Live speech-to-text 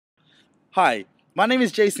Hi, my name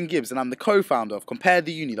is Jason Gibbs and I'm the co-founder of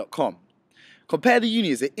CompareTheUni.com. Compare the Uni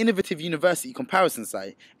is an innovative university comparison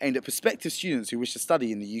site aimed at prospective students who wish to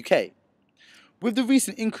study in the UK. With the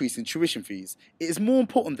recent increase in tuition fees, it is more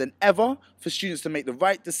important than ever for students to make the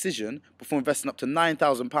right decision before investing up to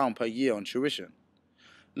 £9,000 per year on tuition.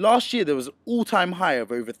 Last year there was an all-time high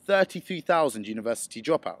of over 33,000 university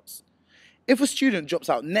dropouts. If a student drops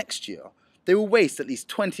out next year, they will waste at least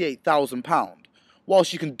 £28,000,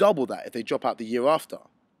 whilst you can double that if they drop out the year after.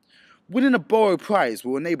 Winning a Borrow prize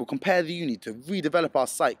will enable Compare the Uni to redevelop our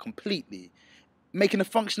site completely, making the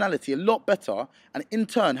functionality a lot better and in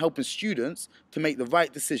turn helping students to make the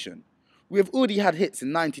right decision. We have already had hits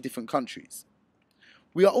in 90 different countries.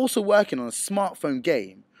 We are also working on a smartphone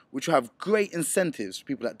game which will have great incentives for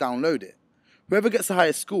people that download it. Whoever gets the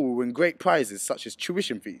highest score will win great prizes such as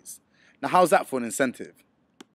tuition fees. Now how's that for an incentive?